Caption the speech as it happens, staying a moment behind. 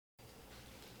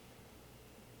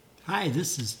Hi,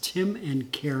 this is Tim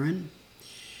and Karen,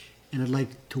 and I'd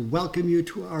like to welcome you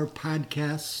to our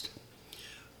podcast,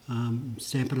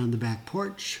 Stampin' on the Back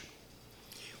Porch,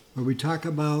 where we talk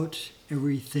about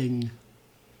everything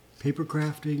paper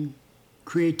crafting,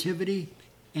 creativity,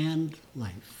 and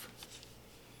life.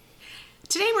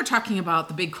 Today we're talking about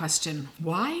the big question,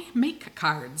 why make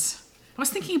cards? I was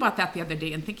thinking about that the other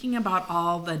day and thinking about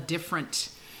all the different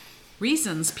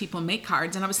reasons people make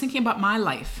cards, and I was thinking about my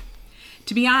life.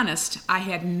 To be honest, I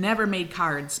had never made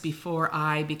cards before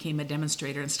I became a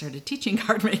demonstrator and started teaching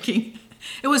card making.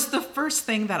 It was the first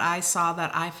thing that I saw that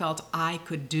I felt I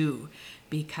could do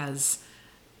because,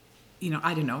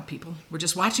 I don't know, people were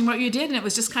just watching what you did and it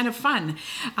was just kind of fun.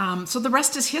 So the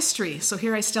rest is history. So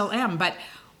here I still am. But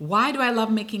why do I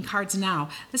love making cards now?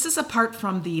 This is apart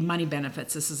from the money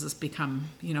benefits. This has become,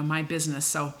 my business.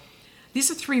 So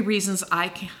these are 3 reasons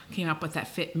I came up with that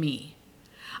fit me.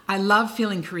 I love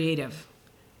feeling creative.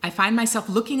 I find myself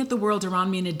looking at the world around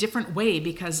me in a different way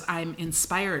because I'm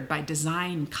inspired by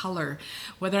design, color.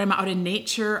 Whether I'm out in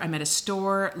nature, I'm at a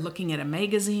store, looking at a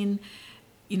magazine,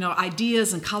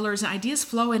 ideas and colors and ideas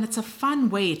flow, and it's a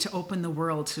fun way to open the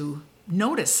world to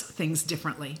notice things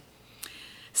differently.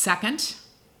 Second,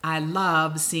 I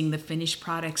love seeing the finished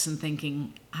products and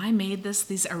thinking, I made this,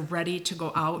 these are ready to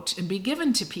go out and be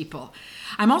given to people.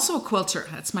 I'm also a quilter.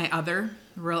 That's my other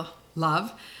real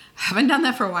love. I haven't done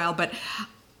that for a while, but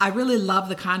I really love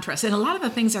the contrast. And a lot of the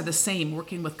things are the same,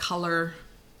 working with color,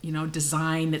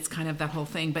 design, it's kind of that whole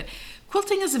thing. But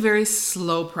quilting is a very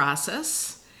slow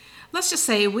process. Let's just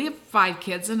say we have 5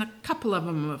 kids and a couple of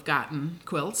them have gotten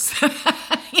quilts.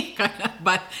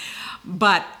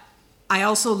 But I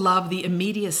also love the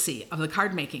immediacy of the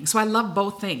card making. So I love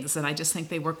both things, and I just think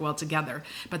they work well together.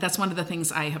 But that's one of the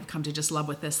things I have come to just love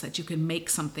with this, that you can make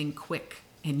something quick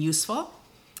and useful.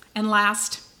 And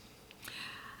last,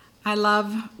 I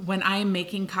love when I am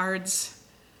making cards,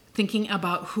 thinking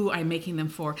about who I'm making them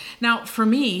for. Now, for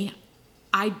me,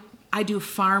 I do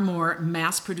far more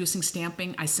mass-producing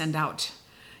stamping. I send out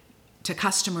to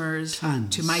customers,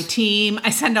 Tons. to my team.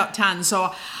 I send out tons.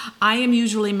 So I am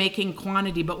usually making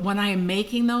quantity, but when I am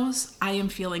making those, I am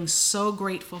feeling so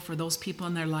grateful for those people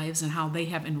in their lives and how they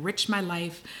have enriched my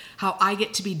life, how I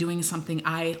get to be doing something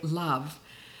I love.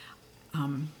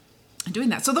 Doing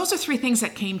that. So those are 3 things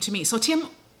that came to me. So Tim,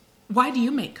 why do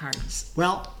you make cards?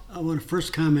 Well, I want to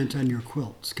first comment on your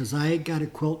quilts, because I got a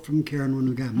quilt from Karen when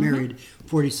we got married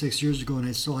 46 years ago, and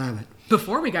I still have it.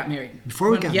 Before we got married.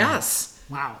 Yes.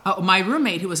 Wow. My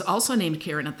roommate, who was also named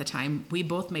Karen at the time, we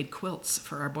both made quilts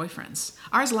for our boyfriends.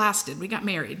 Ours lasted. We got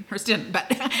married. Hers didn't, but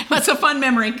it's a fun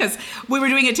memory because we were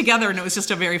doing it together and it was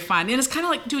just a very fun. And it's kind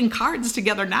of like doing cards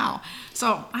together now.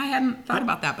 So I hadn't thought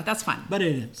about that, but that's fun. But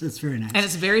it is. It's very nice. And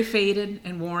it's very faded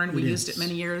and worn. We used is. it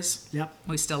many years. Yep.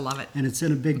 We still love it. And it's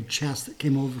in a big chest that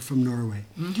came over from Norway.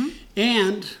 Mm-hmm.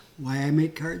 And why I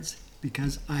make cards?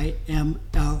 Because I am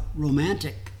a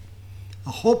romantic. A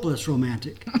hopeless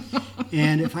romantic.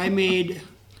 And if I made...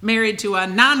 Married to a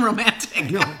non-romantic. I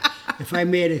know. If I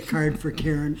made a card for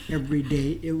Karen every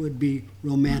day, it would be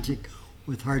romantic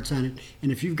with hearts on it.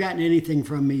 And if you've gotten anything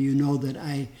from me, you know that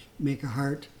I make a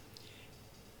heart,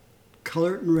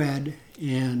 color it in red,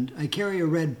 and I carry a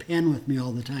red pen with me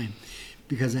all the time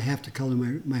because I have to color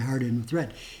my heart in with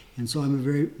red. And so I'm a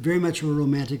very, very much of a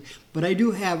romantic. But I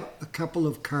do have a couple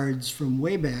of cards from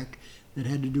way back that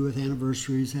had to do with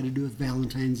anniversaries, had to do with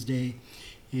Valentine's Day.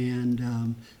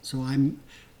 And so I'm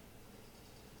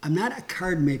not a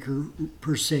card maker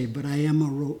per se, but I am a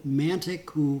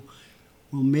romantic who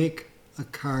will make a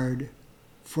card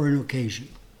for an occasion.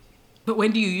 But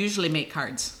when do you usually make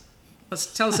cards?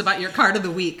 Let's tell us about your card of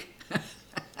the week.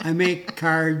 I make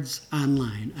cards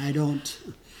online. I don't...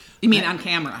 You mean on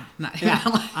camera, not yeah,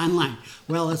 online.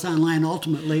 Well, it's online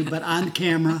ultimately, but on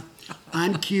camera,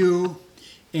 on cue.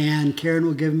 And Karen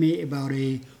will give me about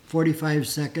a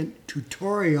 45-second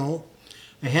tutorial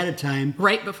ahead of time.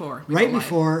 Right before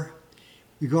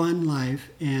we go on live,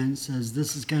 and says,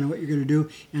 this is kind of what you're going to do.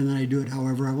 And then I do it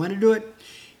however I want to do it.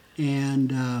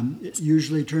 And it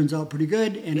usually turns out pretty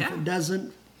good. And if it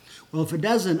doesn't,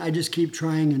 I just keep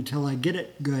trying until I get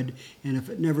it good. And if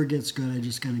it never gets good, I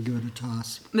just kind of give it a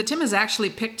toss. But Tim has actually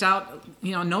picked out,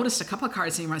 noticed a couple of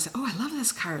cards and I said, oh, I love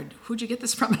this card. Who'd you get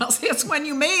this from? And I'll say, it's one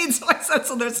you made. So I said,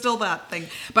 so there's still that thing.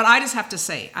 But I just have to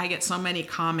say, I get so many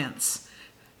comments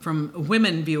from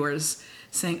women viewers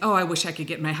saying, oh, I wish I could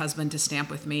get my husband to stamp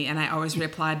with me. And I always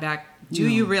replied back, do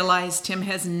you realize Tim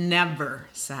has never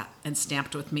sat and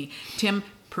stamped with me? Tim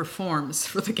performs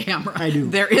for the camera. I do.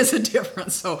 There is a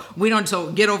difference. So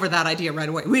get over that idea right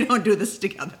away. We don't do this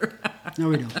together. No,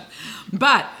 we don't.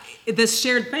 But this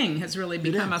shared thing has really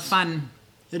become a fun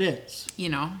It is. You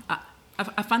know,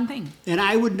 a fun thing. And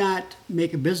I would not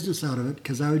make a business out of it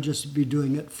because I would just be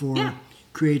doing it for Yeah.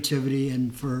 creativity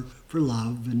and for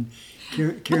love. And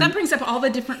But Karen, that brings up all the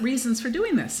different reasons for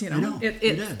doing this. You know, I know, it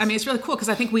is. I mean, it's really cool because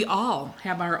I think we all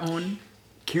have our own.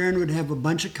 Karen would have a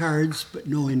bunch of cards but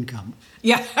no income.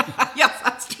 Yeah, yes,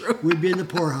 that's true. We'd be in the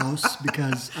poorhouse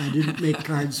because I didn't make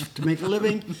cards to make a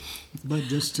living, but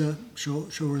just to show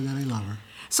her that I love her.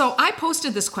 So I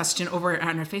posted this question over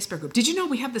on our Facebook group. Did you know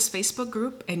we have this Facebook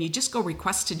group? And you just go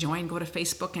request to join, go to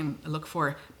Facebook and look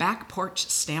for Back Porch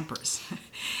Stampers.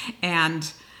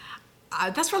 And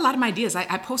that's where a lot of my ideas.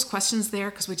 I post questions there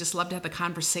because we just love to have the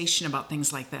conversation about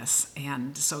things like this.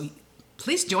 And so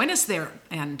please join us there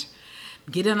and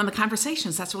get in on the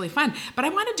conversations. That's really fun. But I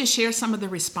wanted to share some of the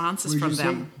responses What'd from you say?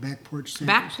 them. Back porch Stampers?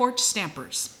 Back Porch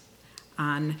Stampers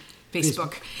on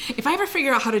Facebook. If I ever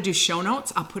figure out how to do show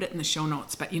notes, I'll put it in the show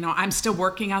notes. But, you know, I'm still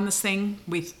working on this thing.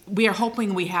 We are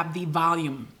hoping we have the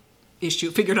volume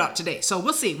issue figured out today. So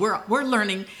we'll see. We're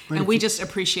learning, and we just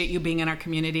appreciate you being in our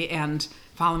community and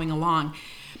following along.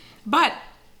 But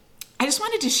I just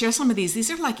wanted to share some of these. These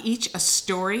are like each a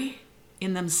story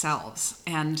in themselves.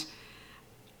 And,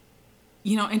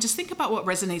 you know, and just think about what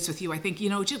resonates with you. I think, you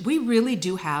know, we really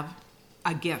do have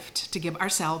a gift to give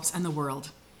ourselves and the world.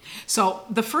 So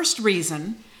the first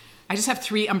reason, I just have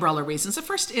 3 umbrella reasons. The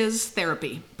first is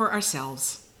therapy for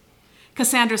ourselves.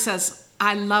 Cassandra says,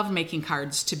 I love making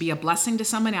cards to be a blessing to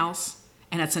someone else,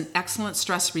 and it's an excellent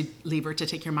stress reliever to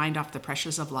take your mind off the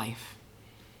pressures of life.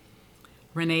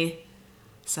 Renee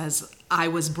says, I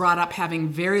was brought up having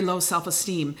very low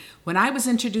self-esteem. When I was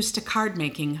introduced to card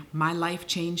making, my life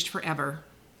changed forever.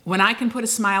 When I can put a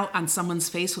smile on someone's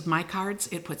face with my cards,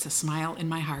 it puts a smile in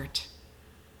my heart.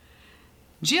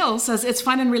 Jill says, it's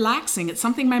fun and relaxing. It's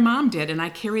something my mom did, and I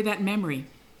carry that memory.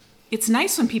 It's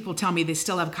nice when people tell me they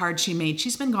still have cards she made.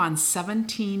 She's been gone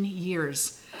 17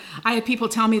 years. I have people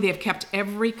tell me they have kept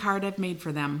every card I've made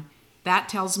for them. That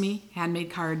tells me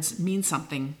handmade cards mean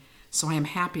something, so I am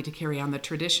happy to carry on the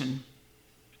tradition.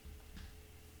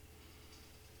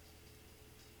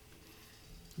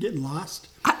 Getting lost?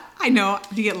 I know,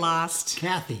 you get lost.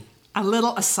 Kathy. A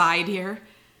little aside here.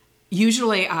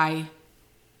 Usually I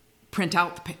print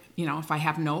out, you know, if I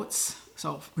have notes,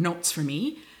 so notes for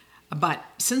me. But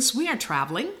since we are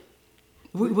traveling,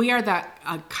 we are the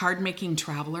card-making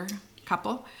traveler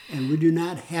couple. And we do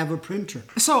not have a printer.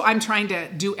 So I'm trying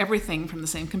to do everything from the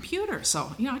same computer.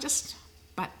 So, you know,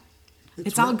 but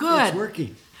it's all good. It's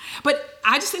working. But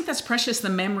I just think that's precious, the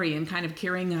memory and kind of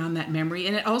carrying on that memory.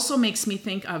 And it also makes me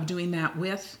think of doing that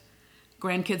with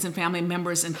grandkids and family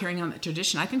members and carrying on that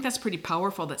tradition. I think that's pretty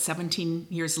powerful that 17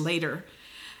 years later,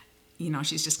 you know,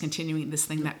 she's just continuing this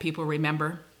thing that people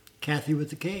remember. Kathy with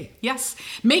the K. Yes.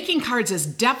 Making cards is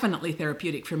definitely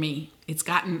therapeutic for me. It's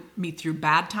gotten me through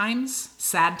bad times,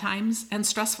 sad times, and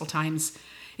stressful times.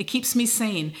 It keeps me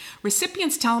sane.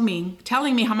 Recipients telling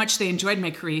me how much they enjoyed my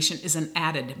creation is an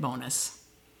added bonus.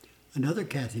 Another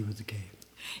Kathy with the K.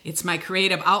 It's my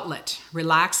creative outlet,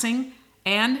 relaxing,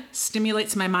 and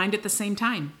stimulates my mind at the same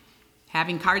time.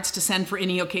 Having cards to send for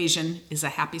any occasion is a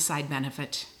happy side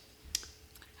benefit.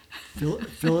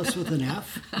 Phyllis with an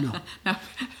F? No. No,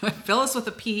 Phyllis with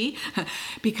a P,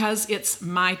 because it's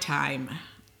my time.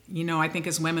 You know, I think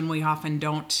as women, we often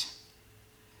don't,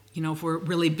 you know, if we're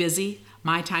really busy,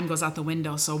 my time goes out the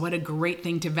window. So what a great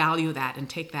thing to value that and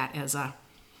take that as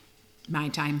my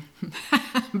time.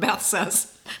 Beth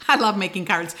says, I love making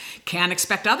cards. Can't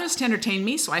expect others to entertain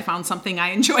me, so I found something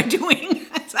I enjoy doing.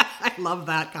 I love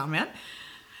that comment.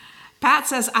 Pat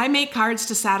says, I make cards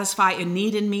to satisfy a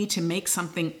need in me to make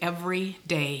something every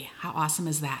day. How awesome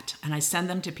is that? And I send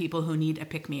them to people who need a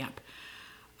pick-me-up.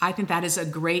 I think that is a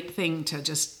great thing to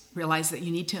just realize that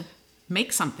you need to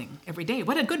make something every day.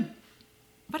 What a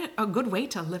good way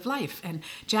to live life. And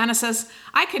Jana says,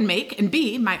 I can make and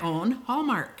be my own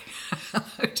Hallmark,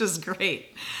 which is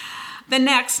great. The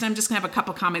next, I'm just going to have a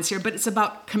couple comments here, but it's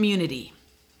about community.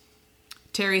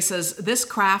 Terry says, this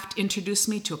craft introduced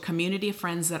me to a community of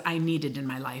friends that I needed in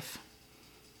my life.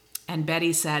 And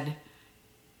Betty said,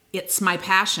 it's my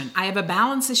passion. I have a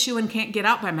balance issue and can't get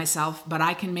out by myself, but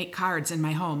I can make cards in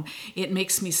my home. It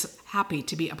makes me happy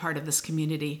to be a part of this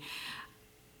community.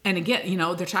 And again, you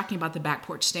know, they're talking about the Back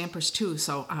Porch Stampers too,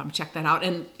 so check that out.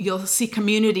 And you'll see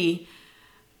community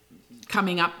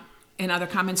coming up in other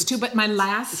comments too. But my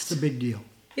last... It's a big deal.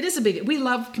 It is a big... We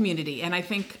love community, and I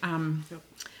think...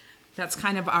 that's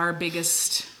kind of our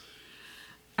biggest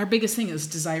thing is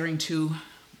desiring to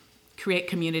create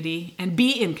community and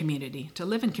be in community, to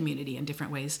live in community in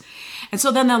different ways. And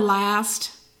so then the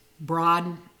last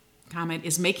broad comment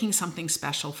is making something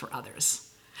special for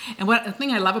others. And what the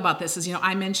thing I love about this is,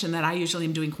 I mentioned that I usually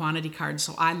am doing quantity cards,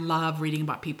 so I love reading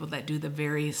about people that do the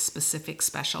very specific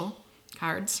special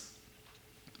cards.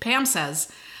 Pam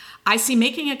says, I see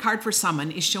making a card for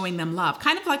someone is showing them love,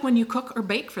 kind of like when you cook or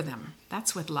bake for them.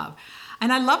 That's with love.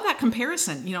 And I love that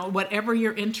comparison. Whatever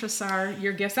your interests are,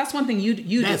 your gifts. That's one thing you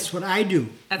do. That's what I do.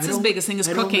 That's his biggest thing is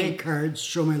cooking. I don't make cards,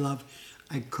 show my love.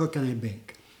 I cook and I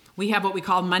bake. We have what we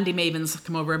call Monday Mavens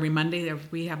come over every Monday.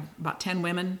 We have about 10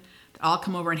 women that all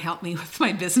come over and help me with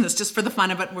my business just for the fun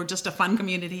of it. We're just a fun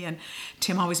community, and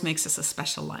Tim always makes us a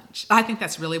special lunch. I think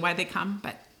that's really why they come,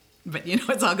 but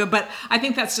it's all good. But I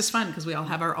think that's just fun because we all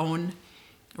have our own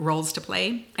roles to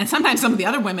play. And sometimes some of the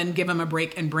other women give them a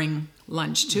break and bring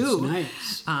lunch too.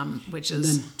 That's nice. Which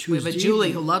is, we have a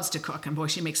Julie who loves to cook, and boy,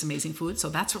 she makes amazing food. So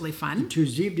that's really fun. And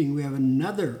Tuesday evening, we have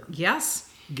another guest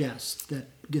that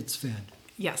gets fed.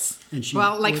 Yes. And she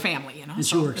family, And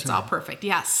so she works it's hard. all perfect.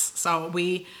 Yes. So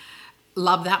we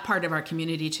love that part of our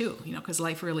community too, because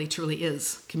life really truly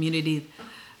is community.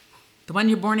 The one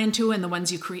you're born into and the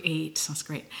ones you create. So that's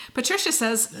great. Patricia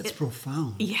says... That's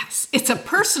profound. Yes. It's a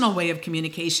personal way of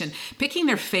communication. Picking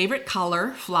their favorite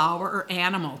color, flower, or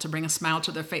animal to bring a smile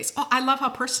to their face. Oh, I love how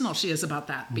personal she is about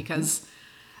that because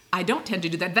I don't tend to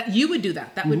do that. You would do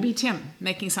that. That would be Tim,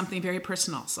 making something very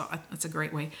personal. So that's a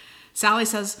great way. Sally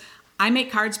says, I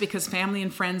make cards because family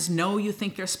and friends know you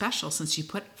think they're special since you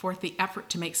put forth the effort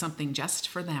to make something just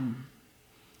for them.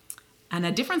 And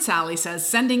a different Sally says,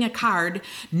 sending a card,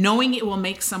 knowing it will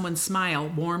make someone smile,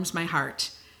 warms my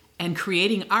heart. And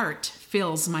creating art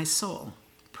fills my soul.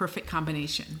 Perfect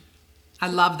combination. I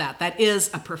love that. That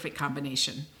is a perfect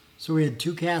combination. So we had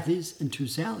 2 Kathys and 2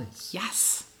 Sallys.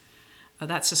 Yes.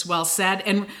 That's just well said.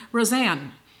 And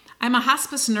Roseanne, I'm a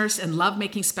hospice nurse and love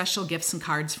making special gifts and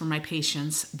cards for my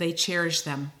patients. They cherish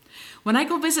them. When I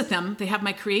go visit them, they have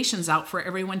my creations out for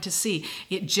everyone to see.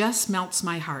 It just melts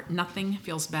my heart. Nothing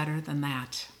feels better than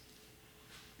that.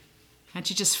 Can't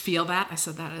you just feel that? I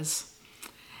said that is.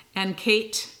 And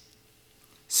Kate,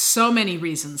 so many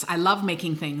reasons. I love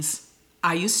making things.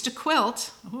 I used to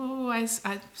quilt. Oh, it's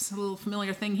a little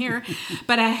familiar thing here.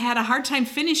 But I had a hard time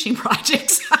finishing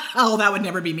projects. Oh, that would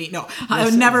never be me. No, I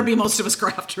would never be most of us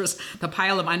crafters. The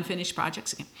pile of unfinished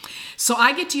projects. So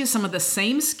I get to use some of the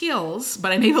same skills,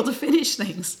 but I'm able to finish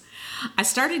things. I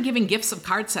started giving gifts of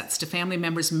card sets to family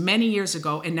members many years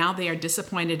ago, and now they are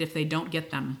disappointed if they don't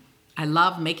get them. I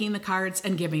love making the cards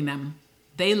and giving them.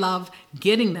 They love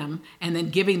getting them and then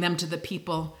giving them to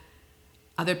the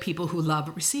other people who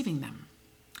love receiving them.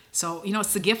 So,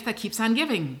 it's the gift that keeps on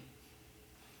giving.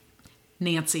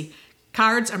 Nancy,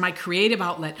 cards are my creative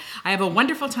outlet. I have a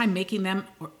wonderful time making them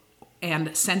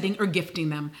and sending or gifting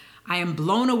them. I am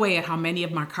blown away at how many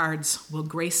of my cards will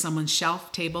grace someone's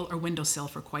shelf, table, or windowsill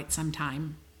for quite some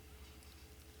time.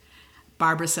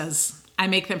 Barbara says, I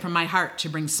make them from my heart to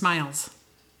bring smiles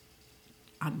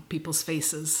on people's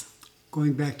faces.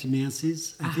 Going back to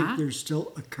Nancy's, I think there's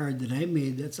still a card that I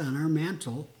made that's on our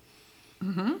mantle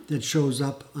that shows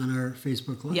up on our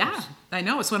Facebook Lives. Yeah, I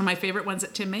know. It's one of my favorite ones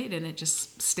that Tim made, and it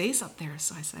just stays up there.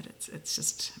 So I said it's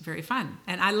just very fun.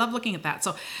 And I love looking at that.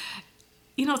 So,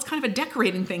 it's kind of a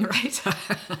decorating thing, right?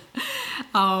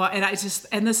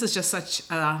 And this is just such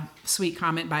a sweet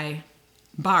comment by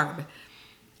Barb.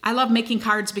 I love making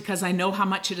cards because I know how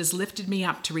much it has lifted me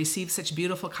up to receive such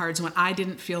beautiful cards when I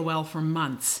didn't feel well for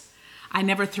months. I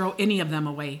never throw any of them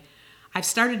away. I've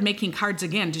started making cards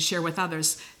again to share with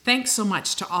others. Thanks so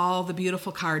much to all the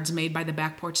beautiful cards made by the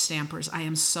Back Porch Stampers. I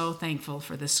am so thankful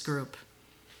for this group.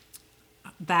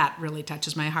 That really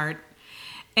touches my heart.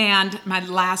 And my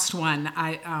last one,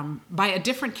 by a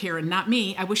different Karen, not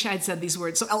me. I wish I had said these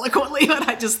words so eloquently,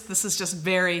 but this is just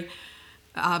very,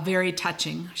 very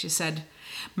touching. She said,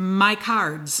 my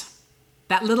cards,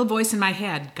 that little voice in my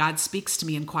head, God speaks to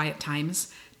me in quiet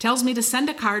times, tells me to send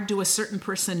a card to a certain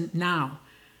person now.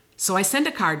 So I send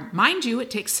a card. Mind you,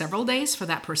 it takes several days for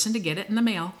that person to get it in the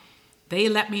mail. They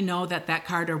let me know that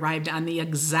card arrived on the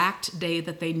exact day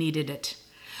that they needed it.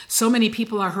 So many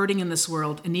people are hurting in this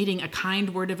world and needing a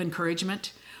kind word of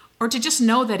encouragement, or to just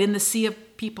know that in the sea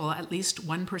of people, at least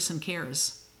one person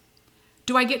cares.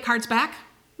 Do I get cards back?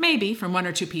 Maybe from 1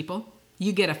 or 2 people.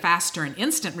 You get a faster and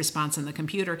instant response on the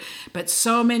computer, but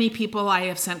so many people I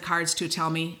have sent cards to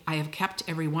tell me I have kept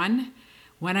every one.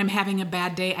 When I'm having a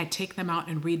bad day, I take them out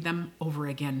and read them over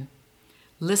again.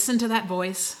 Listen to that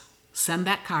voice, send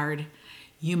that card.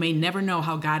 You may never know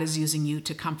how God is using you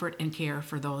to comfort and care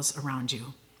for those around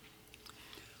you.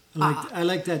 I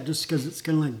like that just because it's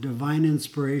kind of like divine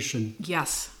inspiration.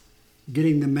 Yes.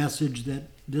 Getting the message that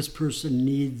this person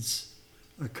needs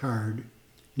a card,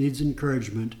 needs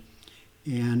encouragement,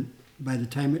 and by the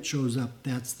time it shows up,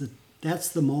 that's the That's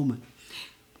the moment.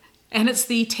 And it's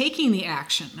the taking the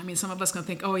action. I mean, some of us going to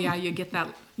think, oh, yeah, you get that,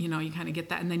 you kind of get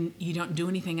that, and then you don't do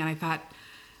anything. And I thought,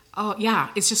 oh, yeah,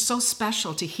 it's just so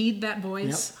special to heed that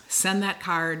voice, send that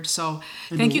card. So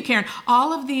thank you, Karen.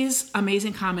 All of these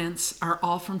amazing comments are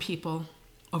all from people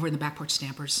over in the Back Porch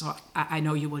Stampers. So I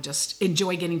know you will just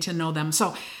enjoy getting to know them.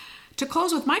 So to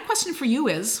close with, my question for you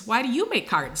is, why do you make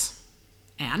cards?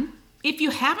 And if you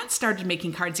haven't started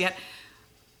making cards yet,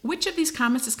 which of these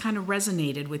comments has kind of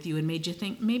resonated with you and made you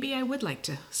think, maybe I would like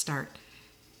to start?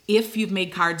 If you've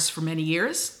made cards for many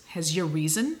years, has your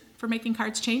reason for making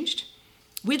cards changed?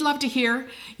 We'd love to hear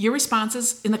your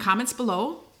responses in the comments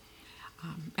below.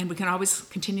 And we can always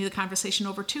continue the conversation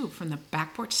over too from the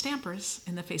Back Porch Stampers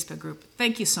in the Facebook group.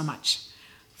 Thank you so much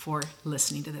for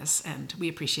listening to this, and we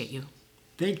appreciate you.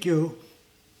 Thank you.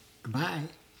 Goodbye.